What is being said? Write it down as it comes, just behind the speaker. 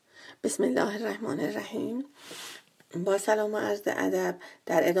بسم الله الرحمن الرحیم. با سلام و عرض ادب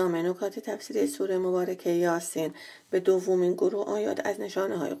در ادامه نکات تفسیر سوره مبارکه یاسین به دومین گروه آیات از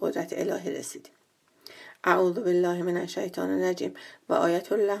نشانه های قدرت الهی رسیدیم. اعوذ بالله من الشیطان الرجیم و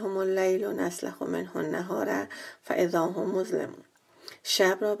آیت لهم اللیل نسلخ منه النهار فاذا هم مظلمون.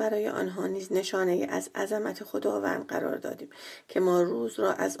 شب را برای آنها نیز نشانه از عظمت خداوند قرار دادیم که ما روز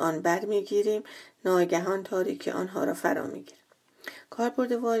را از آن برمیگیریم، ناگهان تاریکی آنها را فرا میگیریم.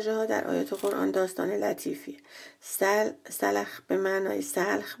 کاربرد واژه ها در آیات قرآن داستان لطیفی. سلخ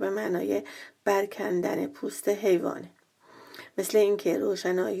به معنای برکندن پوست حیوانه، مثل اینکه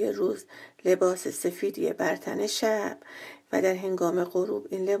روشنایی روز لباس سفیدی بر تن شب و در هنگام غروب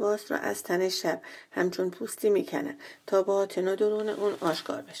این لباس را از تن شب همچون پوستی میکنن تا باطن و درون اون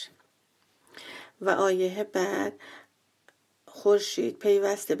آشکار بشه. و آیه بعد خورشید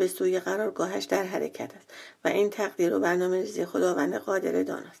پیوسته به سوی قرارگاهش در حرکت است و این تقدیر و برنامه‌ریزی خداوند قادر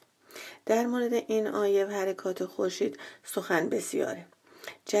داناست. در مورد این آیه و حرکات خورشید سخن بسیاره.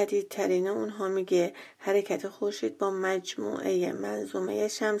 جدیدترین اونها میگه حرکت خورشید با مجموعه منظومه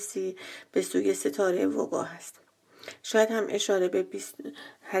شمسی به سوی ستاره وگا هست. شاید هم اشاره به 20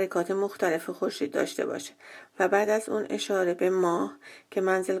 حرکات مختلف خورشید داشته باشه و بعد از اون اشاره به ماه که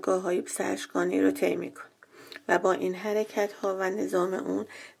منزلگاه‌های سرشکانی رو طی میکنه و با این حرکت ها و نظام اون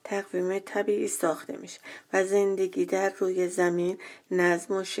تقویم طبیعی ساخته میشه و زندگی در روی زمین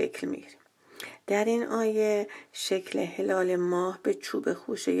نظم و شکل میگیره. در این آیه شکل هلال ماه به چوب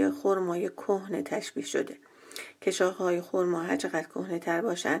خوشه خرمای کهنه تشبیه شده که شاخه‌های خرما هر چقدر کهنه تر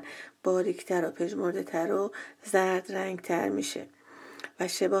باشن باریکتر و پژمرده تر و زرد رنگ تر میشه و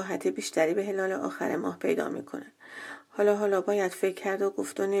شباهت بیشتری به هلال آخر ماه پیدا میکنه. حالا باید فکر کرد و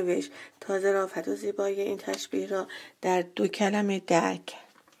گفت و نوشت تا ظرافت و زیبایی این تشبیه را در 2 کلمه درک کرد.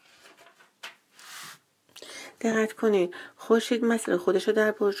 دقت کنید، خورشید مسیر خودش رو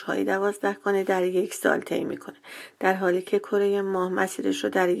در برج‌های 12 گانه در 1 سال طی میکنه، در حالی که کره ماه مسیرش رو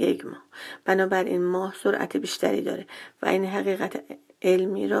در 1 ماه. بنابراین ماه سرعت بیشتری داره و این حقیقت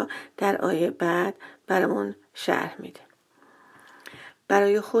علمی را در آیه بعد برامون شرح میده.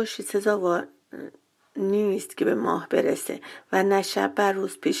 برای خورشید سزاوار نیست که به ماه برسه و نه شب بر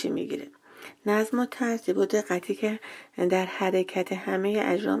روز پیشی میگیره. نظم و ترتیب و دقتی که در حرکت همه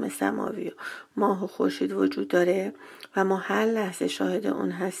اجرام سماوی و ماه و خورشید وجود داره و ما هر لحظه شاهد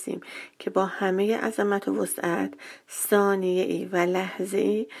اون هستیم که با همه عظمت و وسعت ثانیه‌ای و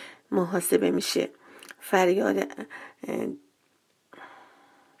لحظه‌ای محاسبه میشه.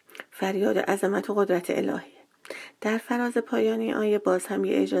 فریاد عظمت و قدرت الهی. در فراز پایانی آیه باز هم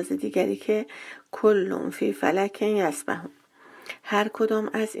یه اجازه دیگری که کلام فی فلک یسبحون، هر کدام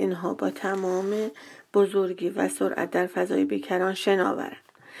از اینها با تمام بزرگی و سرعت در فضای بیکران شناورند.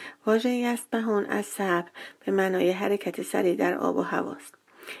 واژه یسبحون از سبح به معنای حرکت سریع در آب و هواست.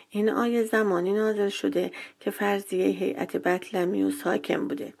 این آیه زمانی نازل شده که فرضیه هیئت بطلمیوس حاکم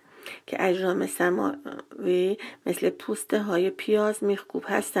بوده که اجرام سماوی مثل پوسته های پیاز میخکوب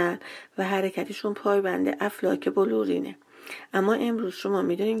هستند و حرکتشون پایبند افلاک بلورینه. اما امروز شما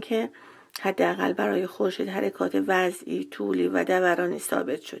میدونین که حداقل برای خورشید حرکات وضعی، طولی و دورانی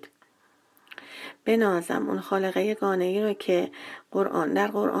ثابت شده. به نازم اون خالق یگانه‌ای را که در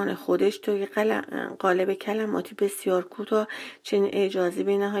قرآن خودش توی قالب کلماتی بسیار کوتاه چنین اعجازی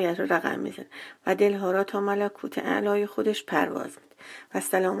بی نهایت رو رقم میزنه و دلها را تا ملکوت اعلای خودش پرواز میده. و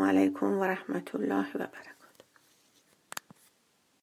السلام علیکم و رحمت الله و برکاته.